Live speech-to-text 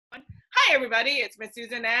Hi, everybody. It's Miss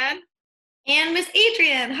Susan and Miss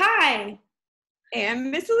Adrian. Hi. And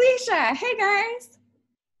Miss Alicia. Hey, guys.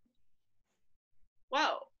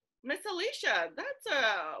 Whoa, Miss Alicia, that's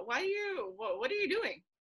what are you doing?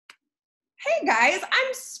 Hey, guys.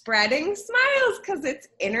 I'm spreading smiles because it's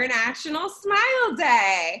International Smile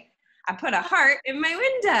Day. I put a heart in my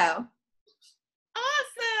window.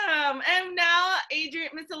 Awesome. And now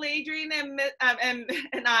Miss Adrian and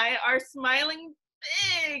I are smiling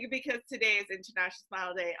big because today is International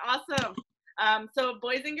Smile Day. Awesome. So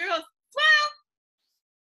boys and girls,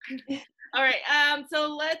 smile. All right.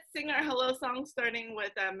 So let's sing our hello song starting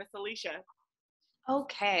with Miss Alicia.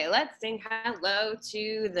 Okay, let's sing hello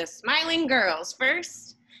to the smiling girls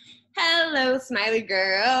first. Hello, smiley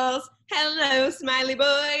girls. Hello, smiley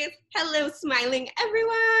boys. Hello, smiling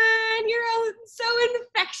everyone. You're all so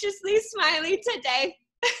infectiously smiley today.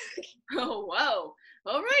 Oh, whoa.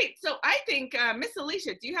 All right. So I think, Miss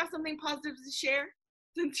Alicia, do you have something positive to share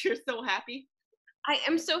since you're so happy? I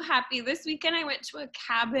am so happy. This weekend I went to a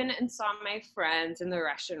cabin and saw my friends in the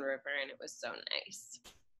Russian River, and it was so nice.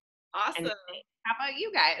 Awesome. And how about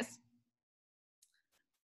you guys?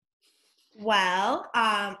 Well,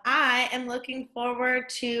 I am looking forward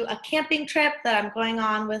to a camping trip that I'm going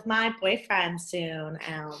on with my boyfriend soon.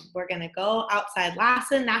 We're going to go outside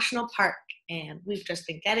Lassen National Park, and we've just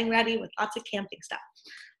been getting ready with lots of camping stuff.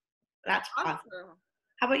 That's awesome.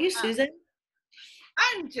 How about you, Susan?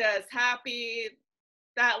 I'm just happy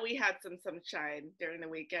that we had some sunshine during the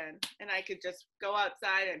weekend, and I could just go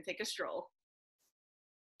outside and take a stroll.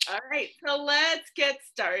 All right, so let's get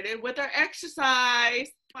started with our exercise.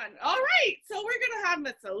 All right, so we're going to have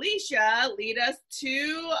Miss Alicia lead us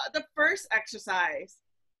to the first exercise.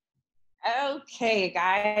 Okay,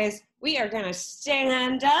 guys, we are going to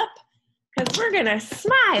stand up because we're going to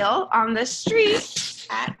smile on the street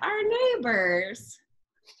at our neighbors.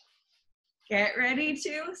 Get ready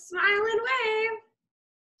to smile and wave.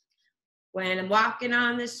 When I'm walking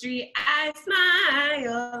on the street, I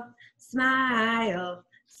smile, smile,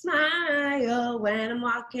 smile. When I'm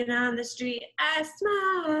walking on the street, I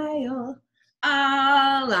smile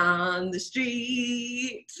all on the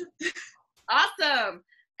street. Awesome.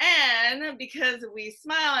 And because we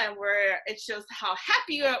smile and it shows how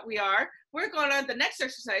happy we are, we're going on the next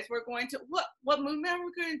exercise. We're going to, what movement are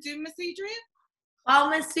we going to do, Miss Adrian? Well,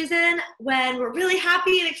 Miss Susan, when we're really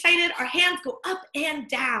happy and excited, our hands go up and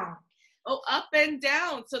down. Oh, up and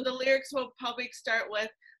down. So the lyrics will probably start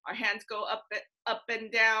with our hands go up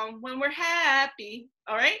and down when we're happy.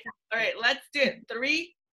 All right? All right, let's do it.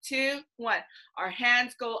 3, 2, 1. Our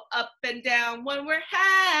hands go up and down when we're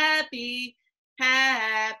happy,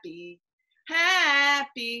 happy,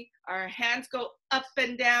 happy. Our hands go up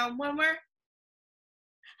and down when we're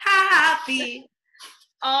happy.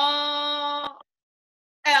 All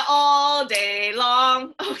day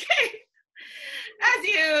long. Okay. As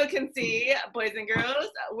you can see, boys and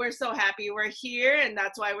girls, we're so happy we're here, and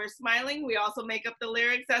that's why we're smiling. We also make up the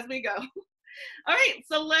lyrics as we go. All right,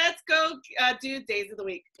 so let's go do days of the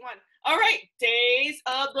week. All right, days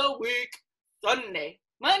of the week. Sunday,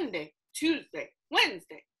 Monday, Tuesday,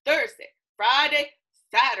 Wednesday, Thursday, Friday,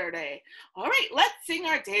 Saturday. All right, let's sing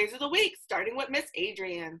our days of the week, starting with Miss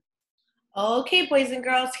Adrian. Okay, boys and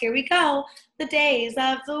girls, here we go. The days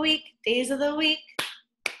of the week, days of the week,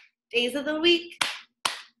 days of the week.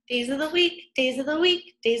 Days of the week, days of the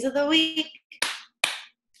week, days of the week.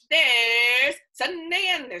 There's Sunday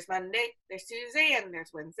and there's Monday, there's Tuesday and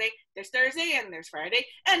there's Wednesday, there's Thursday and there's Friday,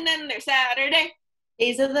 and then there's Saturday.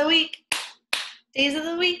 Days of the week, days of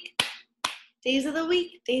the week, days of the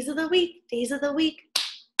week, days of the week, days of the week.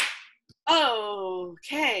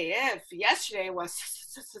 Okay, if yesterday was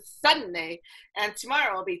Sunday and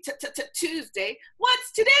tomorrow will be Tuesday,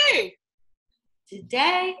 what's today?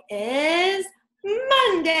 Today is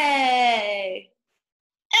Monday.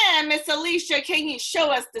 And Miss Alicia, can you show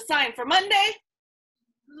us the sign for Monday?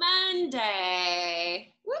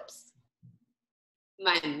 Monday. Whoops.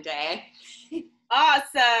 Monday.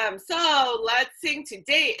 Awesome. So let's sing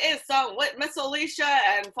Today Is Song with Miss Alicia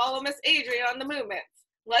and follow Miss Adrian on the movements.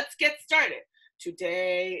 Let's get started.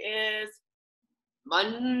 Today is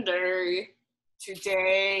Monday.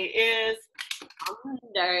 Today is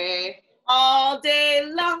Monday. All day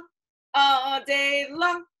long. All day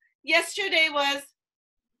long. Yesterday was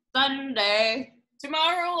Sunday.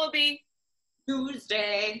 Tomorrow will be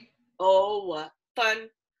Tuesday. Oh, what fun.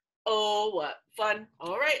 Oh, what fun.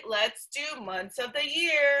 All right, let's do months of the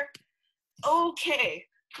year. Okay,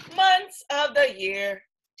 months of the year.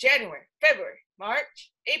 January, February,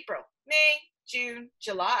 March, April, May, June,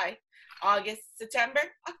 July, August, September,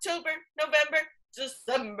 October, November,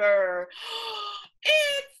 December.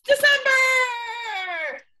 It's December!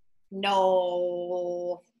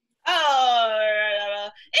 No. Oh,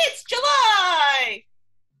 it's July.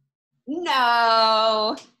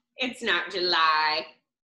 No, it's not July.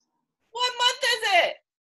 What month is it?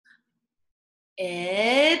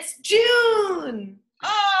 It's June.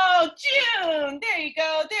 Oh, June. There you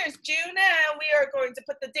go. There's June, and we are going to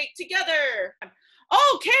put the date together.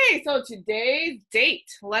 Okay, so today's date.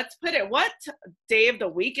 Let's put it. What day of the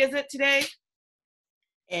week is it today?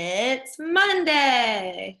 It's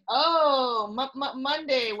Monday. Oh,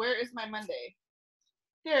 Monday. Where is my Monday?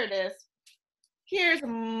 Here it is. Here's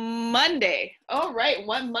Monday. All right.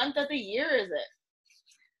 What month of the year is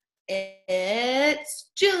it?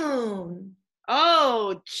 It's June.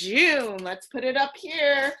 Oh, June. Let's put it up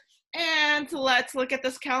here. And let's look at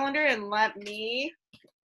this calendar and let me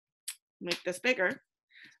make this bigger.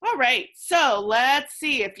 All right. So let's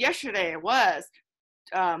see if yesterday was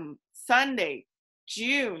Sunday,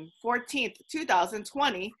 June 14th,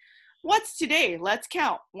 2020. What's today? Let's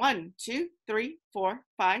count. 1, 2, 3, 4,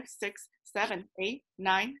 5, 6, 7, 8,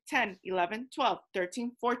 9, 10, 11, 12,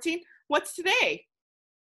 13, 14. What's today?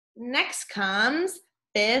 Next comes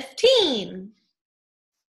 15.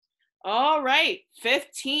 All right,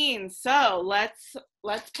 15. So let's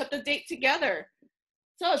put the date together.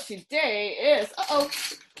 So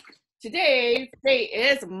today's date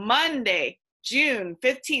is Monday, June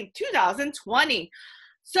 15th, 2020.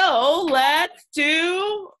 So let's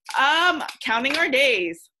do counting our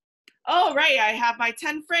days. All right, I have my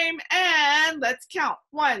 10 frame and let's count.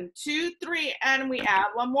 1, 2, 3, and we add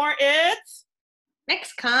one more. It's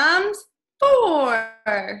Next comes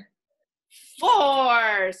 4.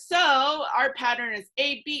 4. So our pattern is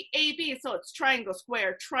A, B, A, B. So it's triangle,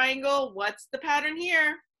 square, triangle. What's the pattern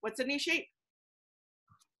here? What's the new shape?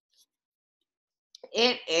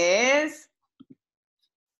 It is.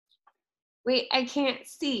 Wait, I can't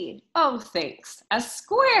see. Oh, thanks. A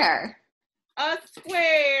square. A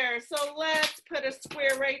square. So let's put a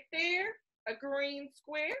square right there, a green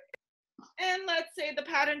square. And let's say the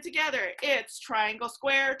pattern together. It's triangle,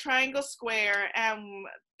 square, and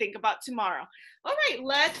think about tomorrow. All right,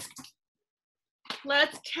 let's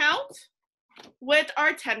count with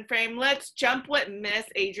our 10 frame. Let's jump with Miss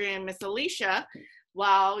Adrienne and Miss Alicia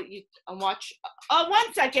while you watch. Oh,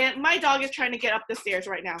 1 second. My dog is trying to get up the stairs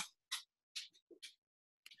right now.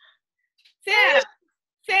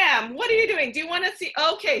 Sam, what are you doing? Do you want to see?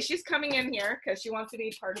 Okay, she's coming in here because she wants to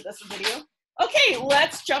be part of this video. Okay,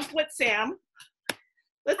 let's jump with Sam.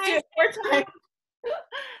 Let's do it 4 times.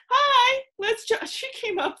 Hi, let's jump. She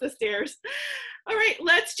came up the stairs. All right,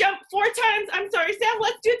 let's jump 4 times. I'm sorry, Sam,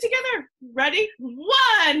 let's do it together. Ready?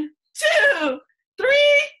 1, 2, 3,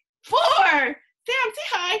 4. Sam, say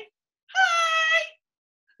hi. Hi.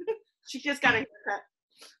 She just got a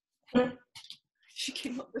haircut. She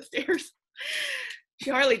came up the stairs. She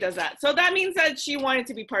hardly does that. So that means that she wanted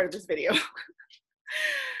to be part of this video.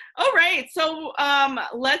 All right, so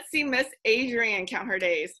let's see Miss Adrienne count her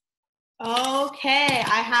days. Okay,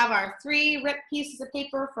 I have our 3 ripped pieces of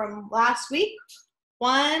paper from last week.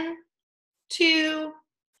 1, 2,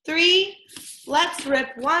 3. Let's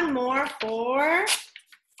rip one more for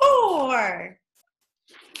 4.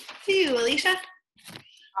 To you, Alicia.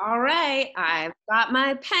 All right, I've got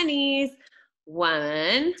my pennies.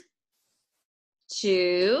 1,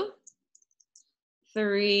 2,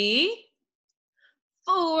 3,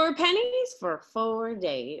 4 pennies for 4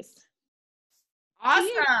 days.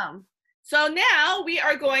 Awesome. So now we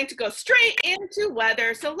are going to go straight into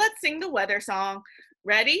weather. So let's sing the weather song.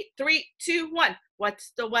 Ready? 3, 2, 1.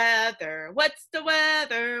 What's the weather? What's the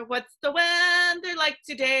weather? What's the weather like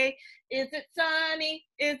today? Is it sunny?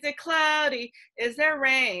 Is it cloudy? Is there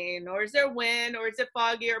rain? Or is there wind? Or is it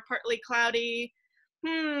foggy or partly cloudy?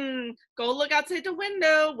 Go look outside the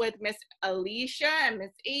window with Miss Alicia and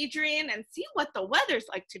Miss Adrienne and see what the weather's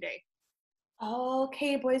like today.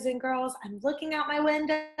 Okay, boys and girls, I'm looking out my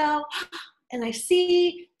window and I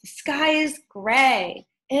see the sky is gray.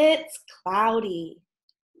 It's cloudy.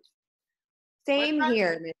 Same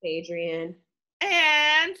here, Miss Adrienne.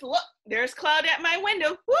 And look, there's cloud at my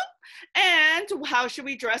window. Whoop. And how should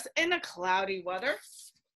we dress in a cloudy weather?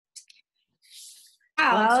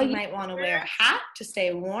 Well, you might want to wear a hat to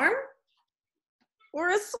stay warm. Or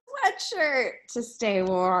a sweatshirt to stay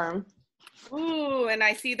warm. Ooh, and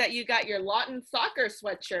I see that you got your Lawton soccer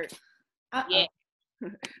sweatshirt. Yeah.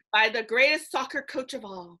 By the greatest soccer coach of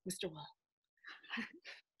all, Mr. Wall.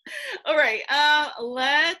 All right,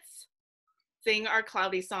 let's sing our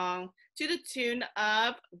cloudy song to the tune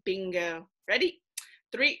of Bingo. Ready?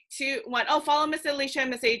 3, 2, 1. Oh, follow Miss Alicia and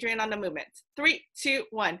Miss Adrienne on the movement. 3, 2,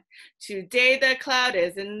 1. Today the cloud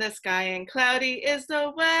is in the sky and cloudy is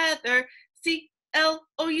the weather. See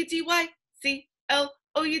C-L-O-U-D-Y,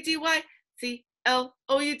 C-L-O-U-D-Y,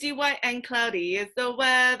 C-L-O-U-D-Y, and cloudy is the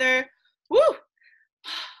weather. Woo!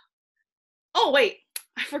 Oh, wait,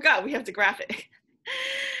 I forgot we have to graph it.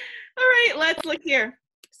 All right, let's look here.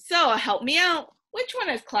 So help me out. Which one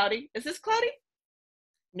is cloudy? Is this cloudy?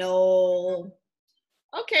 No.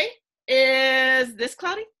 Okay. Is this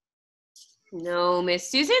cloudy? No,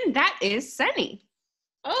 Miss Susan, that is sunny.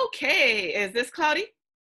 Okay. Is this cloudy?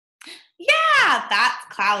 Yeah, that's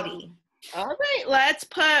cloudy. All right. Let's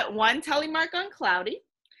put one tally mark on cloudy,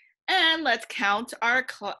 and let's count our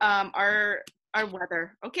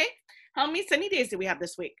weather. Okay. How many sunny days do we have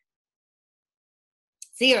this week?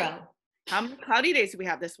 0. How many cloudy days do we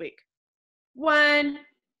have this week? 1.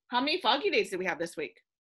 How many foggy days do we have this week?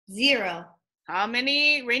 0. How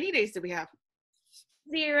many rainy days do we have?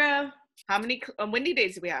 0. How many windy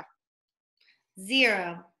days do we have?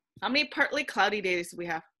 0. How many partly cloudy days do we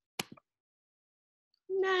have?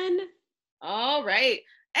 None. All right.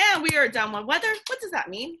 And we are done with weather. What does that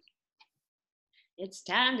mean? It's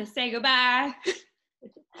time to say goodbye.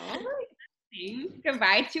 All right.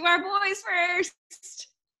 Goodbye to our boys first.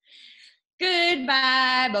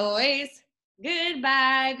 Goodbye, boys.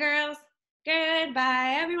 Goodbye, girls.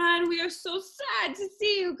 Goodbye, everyone. We are so sad to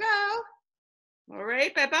see you go. All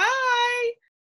right. Bye-bye.